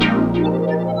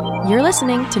You're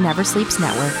listening to Never Sleeps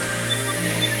Network.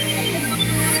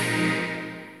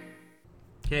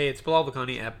 Hey, it's Bilal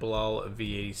Vakani at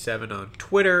BilalV87 on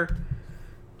Twitter.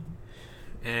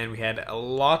 And we had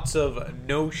lots of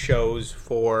no-shows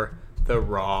for the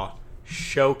Raw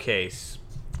Showcase.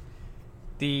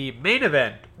 The main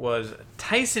event was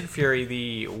Tyson Fury,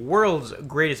 the world's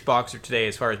greatest boxer today,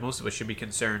 as far as most of us should be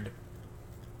concerned.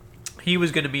 He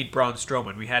was going to meet Braun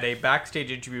Strowman. We had a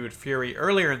backstage interview with Fury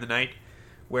earlier in the night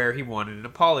where he wanted an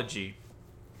apology.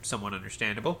 Somewhat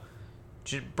understandable.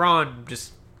 Braun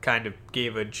just kind of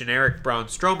gave a generic Braun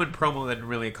Strowman promo that didn't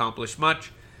really accomplish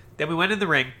much. Then we went in the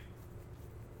ring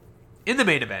in the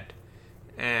main event,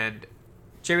 and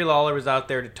Jerry Lawler was out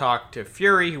there to talk to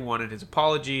Fury, who wanted his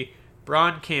apology.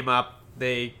 Braun came up.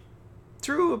 They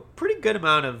threw a pretty good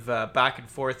amount of back and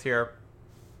forth here.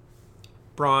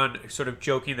 Braun sort of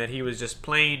joking that he was just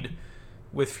playing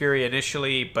with Fury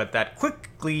initially, but that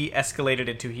quickly escalated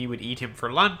into he would eat him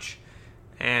for lunch.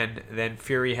 And then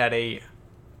Fury had a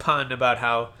pun about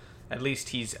how at least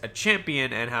he's a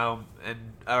champion or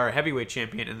a heavyweight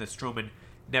champion, and that Strowman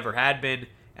never had been.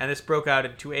 And this broke out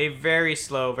into a very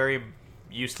slow, very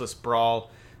useless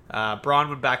brawl. Braun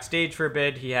went backstage for a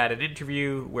bit. He had an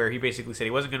interview where he basically said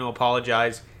he wasn't going to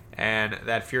apologize and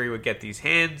that Fury would get these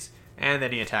hands. And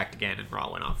then he attacked again, and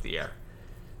Raw went off the air.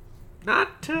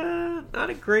 Not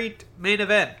a great main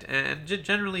event, and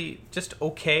generally just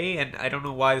okay. And I don't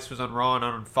know why this was on Raw and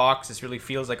not on Fox. This really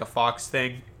feels like a Fox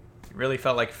thing. It really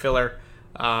felt like filler.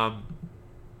 And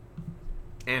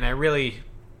I really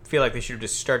feel like they should have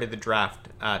just started the draft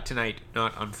tonight,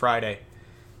 not on Friday.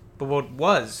 But what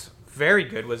was very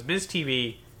good was Miz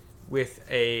TV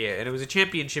and it was a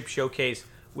championship showcase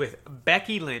with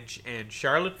Becky Lynch and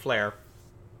Charlotte Flair.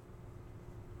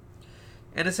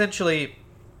 And essentially,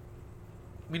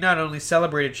 we not only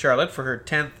celebrated Charlotte for her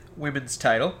 10th women's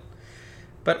title,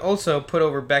 but also put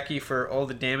over Becky for all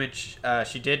the damage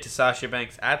she did to Sasha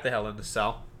Banks at the Hell in the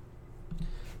Cell,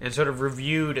 and sort of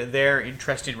reviewed their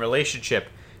interesting relationship.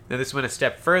 Now, this went a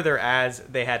step further as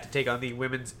they had to take on the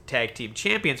women's tag team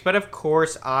champions. But of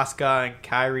course, Asuka and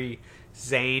Kairi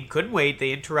Sane couldn't wait.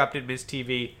 They interrupted Miz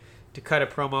TV to cut a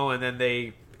promo, and then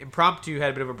they impromptu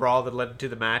had a bit of a brawl that led into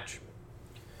the match.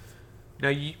 Now,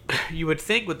 you would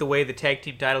think with the way the tag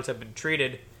team titles have been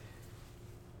treated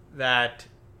that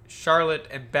Charlotte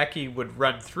and Becky would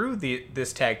run through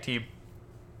this tag team.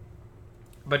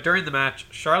 But during the match,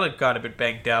 Charlotte got a bit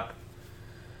banged up.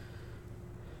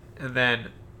 And then,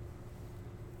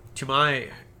 to my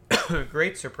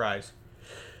great surprise,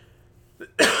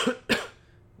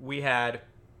 we had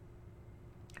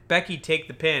Becky take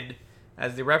the pin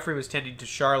as the referee was tending to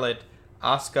Charlotte.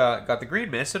 Asuka got the green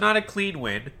miss, so not a clean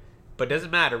win. But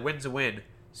doesn't matter, win's a win.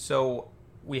 So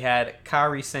we had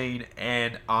Kairi Sane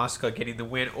and Asuka getting the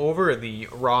win over the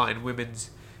Raw and Women's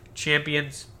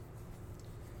champions.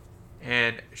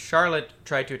 And Charlotte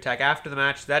tried to attack after the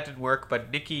match. That didn't work, but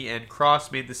Nikki and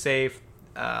Cross made the save.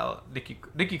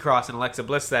 Nikki Cross and Alexa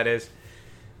Bliss, that is.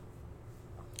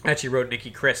 I actually wrote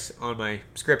Nikki Chris on my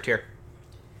script here.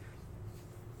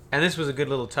 And this was a good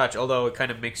little touch, although it kind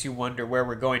of makes you wonder where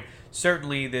we're going.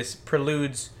 Certainly this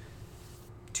preludes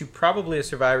to probably a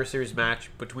Survivor Series match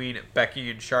between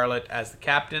Becky and Charlotte as the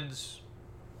captains,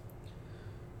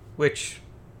 which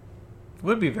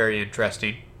would be very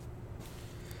interesting.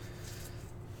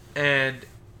 And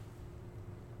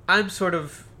I'm sort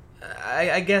of,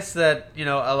 I guess that,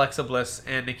 Alexa Bliss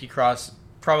and Nikki Cross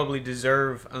probably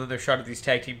deserve another shot at these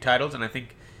tag team titles, and I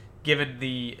think given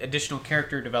the additional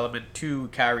character development to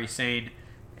Kairi Sane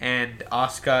and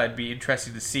Asuka, it'd be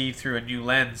interesting to see through a new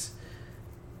lens.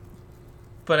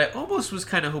 But I almost was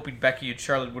kind of hoping Becky and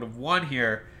Charlotte would have won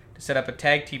here to set up a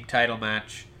tag team title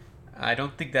match. I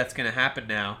don't think that's going to happen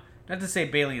now. Not to say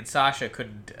Bayley and Sasha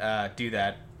couldn't do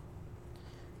that.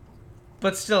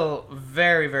 But still,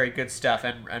 very, very good stuff.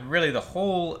 And really the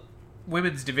whole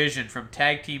women's division, from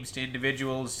tag teams to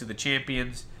individuals to the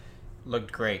champions,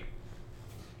 looked great.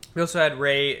 We also had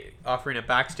Ray offering a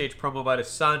backstage promo about his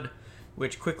son,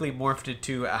 which quickly morphed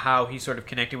into how he sort of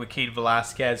connected with Cain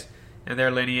Velasquez and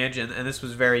their lineage, and this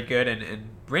was very good, and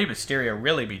Rey Mysterio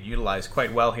really being utilized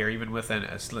quite well here, even with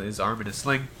his arm in a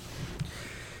sling.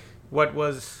 What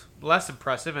was less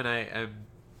impressive, and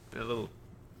I'm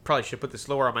probably should put this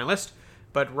lower on my list,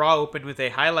 but Raw opened with a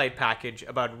highlight package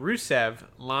about Rusev,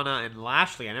 Lana, and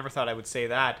Lashley. I never thought I would say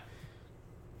that.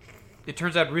 It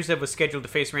turns out Rusev was scheduled to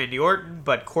face Randy Orton,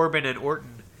 but Corbin and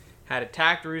Orton had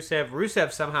attacked Rusev.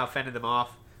 Rusev somehow fended them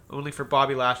off, only for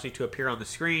Bobby Lashley to appear on the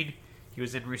screen. He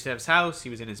was in Rusev's house. He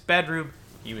was in his bedroom.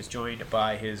 He was joined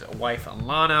by his wife,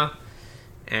 Lana.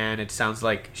 And it sounds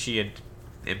like she had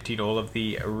emptied all of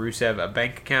the Rusev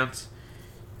bank accounts.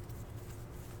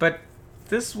 But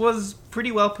this was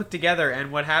pretty well put together,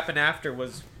 and what happened after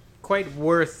was quite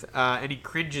worth any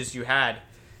cringes you had,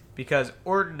 because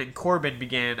Orton and Corbin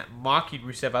began mocking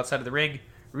Rusev outside of the ring.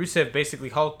 Rusev basically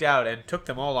hulked out and took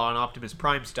them all on Optimus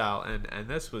Prime style, and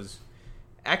this was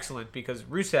excellent because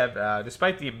Rusev,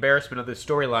 despite the embarrassment of this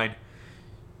storyline,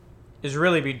 is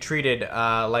really being treated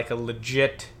like a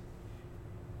legit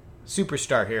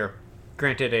superstar here.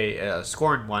 Granted, a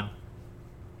scorned one.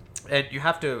 And you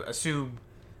have to assume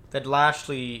that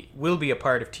Lashley will be a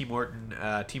part of Team Orton,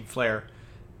 Team Flair,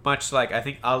 much like I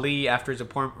think Ali, after his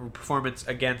performance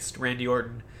against Randy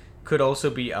Orton, could also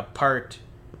be a part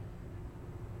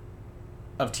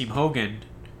of Team Hogan.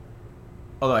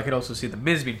 Although I could also see The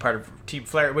Miz being part of Team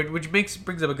Flair, which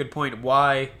brings up a good point.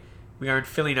 Why we aren't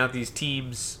filling out these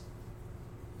teams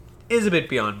is a bit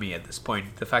beyond me at this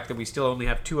point. The fact that we still only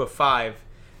have 2 of 5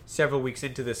 several weeks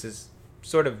into this is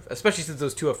sort of, especially since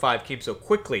those 2 of 5 came so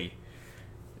quickly,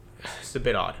 it's a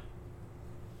bit odd.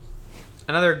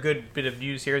 Another good bit of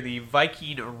news here. The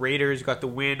Viking Raiders got the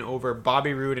win over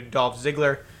Bobby Roode and Dolph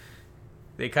Ziggler.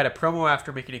 They cut a promo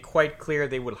after making it quite clear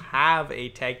they will have a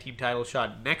tag team title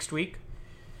shot next week.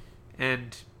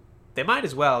 And they might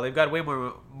as well. They've got way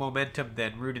more momentum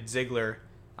than Roode and Ziggler.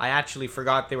 I actually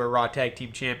forgot they were Raw Tag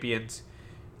Team Champions.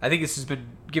 I think this has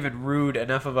been given Roode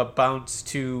enough of a bounce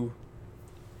to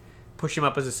push him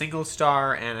up as a single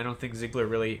star, and I don't think Ziggler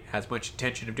really has much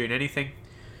intention of doing anything.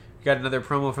 We got another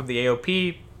promo from the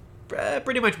AOP.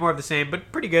 Pretty much more of the same,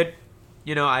 but pretty good.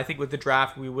 I think with the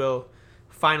draft, we will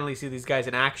finally see these guys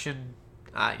in action.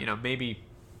 Maybe,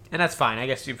 and that's fine. I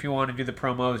guess if you want to do the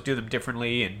promos, do them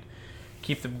differently and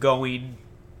keep them going.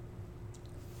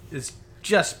 It's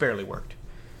just barely worked.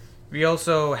 We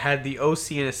also had the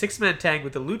OC in a 6-man tag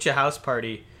with the Lucha House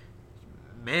Party.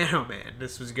 Man, oh man,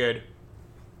 this was good.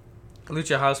 The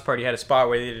Lucha House Party had a spot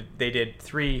where they did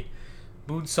 3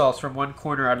 moonsaults from one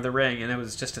corner out of the ring, and it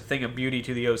was just a thing of beauty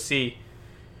to the OC.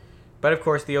 But of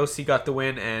course, the OC got the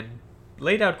win and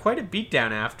laid out quite a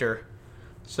beatdown after.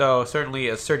 So certainly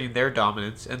asserting their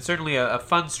dominance, and certainly a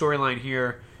fun storyline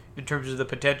here in terms of the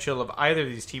potential of either of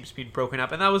these teams being broken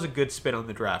up, and that was a good spin on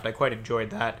the draft. I quite enjoyed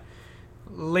that.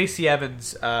 Lacey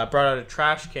Evans brought out a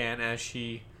trash can as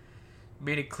she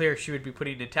made it clear she would be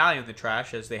putting Natalya in the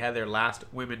trash as they had their last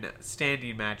women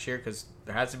standing match here, because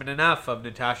there hasn't been enough of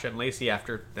Natasha and Lacey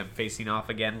after them facing off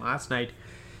again last night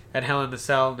at Hell in a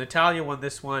Cell. Natalya won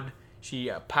this one.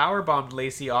 She powerbombed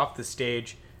Lacey off the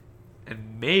stage,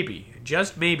 and maybe,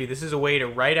 just maybe, this is a way to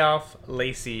write off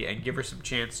Lacey and give her some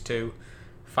chance to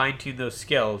fine-tune those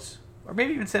skills, or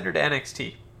maybe even send her to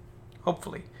NXT,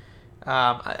 hopefully.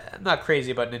 I'm not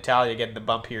crazy about Natalya getting the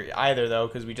bump here either, though,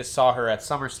 because we just saw her at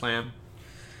SummerSlam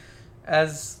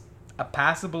as a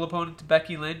passable opponent to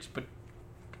Becky Lynch, but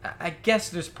I guess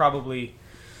there's probably,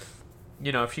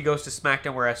 if she goes to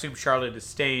SmackDown, where I assume Charlotte is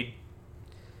staying,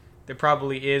 there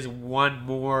probably is one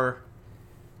more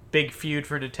big feud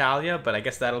for Natalya, but I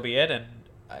guess that'll be it, and,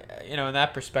 in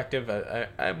that perspective,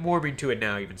 I'm warming to it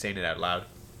now, even saying it out loud.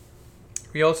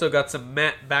 We also got some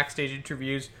backstage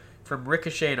interviews from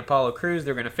Ricochet and Apollo Crews.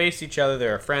 They're going to face each other.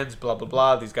 They're friends, blah, blah,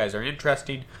 blah. These guys are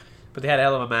interesting. But they had a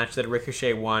hell of a match that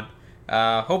Ricochet won.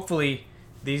 Hopefully,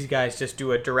 these guys just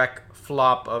do a direct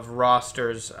flop of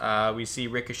rosters. We see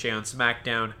Ricochet on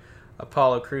SmackDown,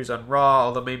 Apollo Crews on Raw,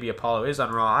 although maybe Apollo is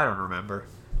on Raw. I don't remember.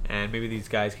 And maybe these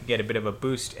guys can get a bit of a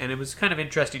boost. And it was kind of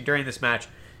interesting during this match.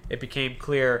 It became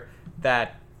clear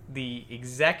that the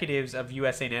executives of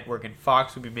USA Network and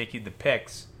Fox would be making the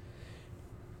picks.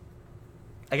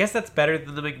 I guess that's better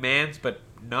than the McMahons, but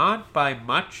not by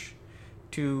much,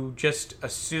 to just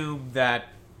assume that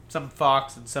some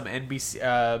Fox and some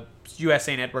NBC,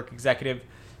 USA Network executive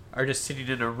are just sitting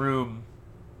in a room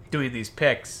doing these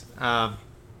picks. It's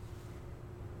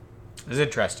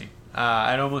interesting.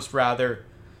 I'd almost rather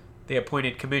they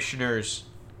appointed commissioners,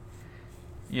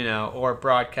 or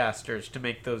broadcasters to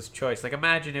make those choices. Like,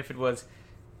 imagine if it was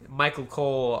Michael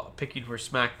Cole picking for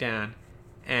SmackDown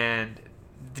and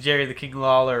Jerry the King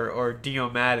Lawler or Dio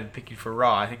Madden picking for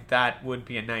Raw. I think that would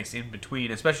be a nice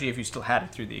in-between, especially if you still had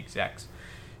it through the execs.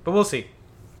 But we'll see.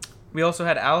 We also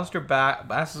had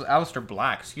Aleister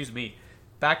Black,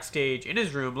 backstage in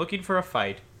his room looking for a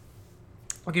fight.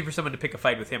 Looking for someone to pick a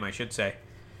fight with him, I should say.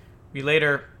 We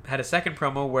later had a second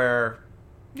promo where,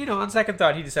 on second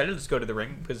thought, he decided to just go to the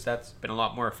ring because that's been a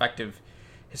lot more effective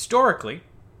historically.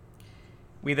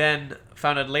 We then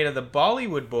found out later the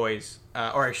Bollywood Boys,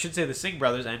 or I should say the Singh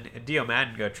Brothers, and Dio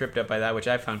Madden got tripped up by that, which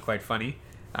I found quite funny.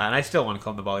 And I still want to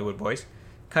call them the Bollywood Boys.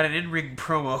 Cut an in-ring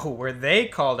promo where they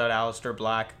called out Aleister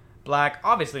Black Black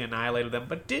obviously annihilated them,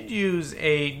 but did use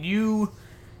a new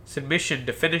submission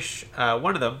to finish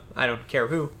one of them. I don't care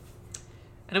who.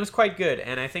 And it was quite good,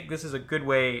 and I think this is a good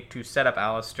way to set up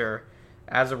Alistair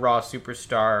as a Raw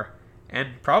superstar,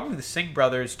 and probably the Singh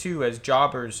brothers too as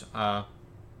jobbers on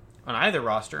either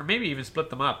roster, or maybe even split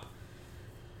them up.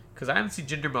 Because I haven't seen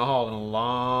Jinder Mahal in a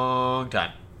long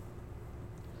time.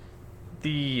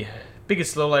 The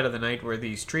biggest lowlight of the night were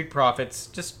the Street Profits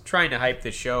just trying to hype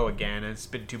the show again, and it's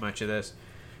been too much of this.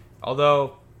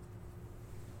 Although,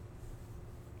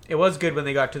 it was good when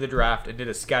they got to the draft and did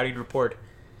a scouting report.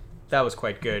 That was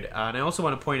quite good. And I also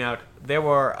want to point out, there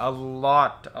were a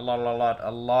lot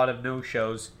of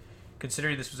no-shows,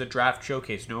 considering this was a draft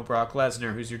showcase. No Brock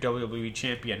Lesnar, who's your WWE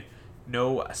champion.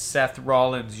 No Seth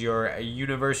Rollins, your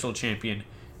Universal champion.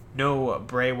 No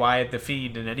Bray Wyatt the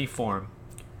Fiend in any form.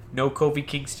 No Kofi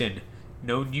Kingston.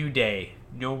 No New Day.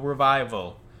 No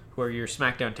Revival, who are your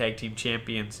SmackDown Tag Team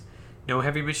champions. No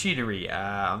Heavy Machinery.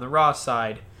 On the Raw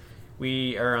side,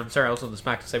 also on the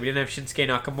SmackDown side, we didn't have Shinsuke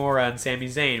Nakamura and Sami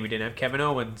Zayn. We didn't have Kevin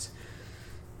Owens.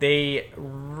 They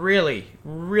really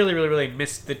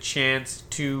missed the chance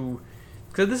to...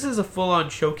 Because this is a full-on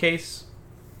showcase.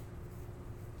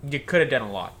 You could have done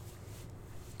a lot.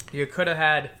 You could have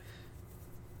had,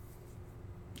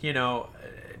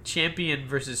 champion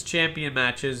versus champion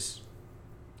matches,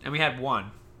 and we had one.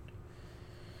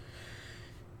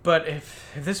 But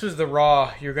if this was the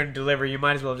Raw you're going to deliver, you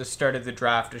might as well have just started the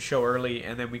draft, a show early,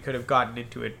 and then we could have gotten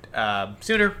into it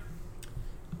sooner.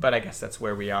 But I guess that's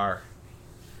where we are.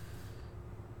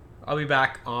 I'll be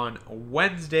back on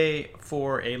Wednesday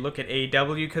for a look at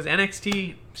AEW, because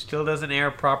NXT still doesn't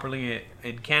air properly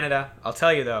in Canada. I'll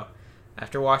tell you though,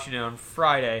 after watching it on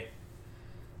Friday,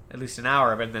 at least an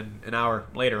hour of it, and then an hour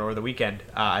later over the weekend,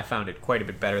 I found it quite a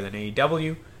bit better than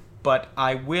AEW. But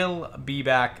I will be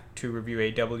back to review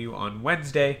AEW on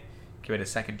Wednesday. Give it a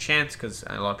second chance, because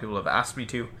a lot of people have asked me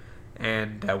to.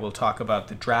 And we'll talk about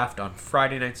the draft on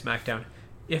Friday Night SmackDown.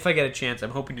 If I get a chance,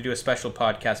 I'm hoping to do a special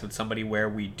podcast with somebody where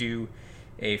we do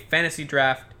a fantasy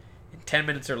draft in 10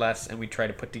 minutes or less, and we try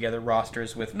to put together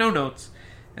rosters with no notes,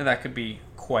 and that could be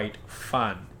quite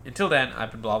fun. Until then,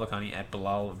 I've been Bilal Vakani at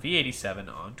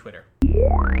BilalV87 on Twitter.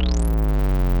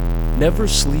 Never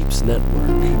Sleeps Network.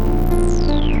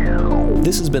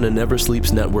 This has been a Never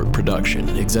Sleeps Network production,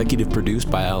 executive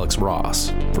produced by Alex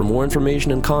Ross. For more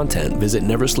information and content, visit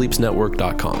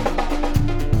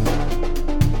neversleepsnetwork.com.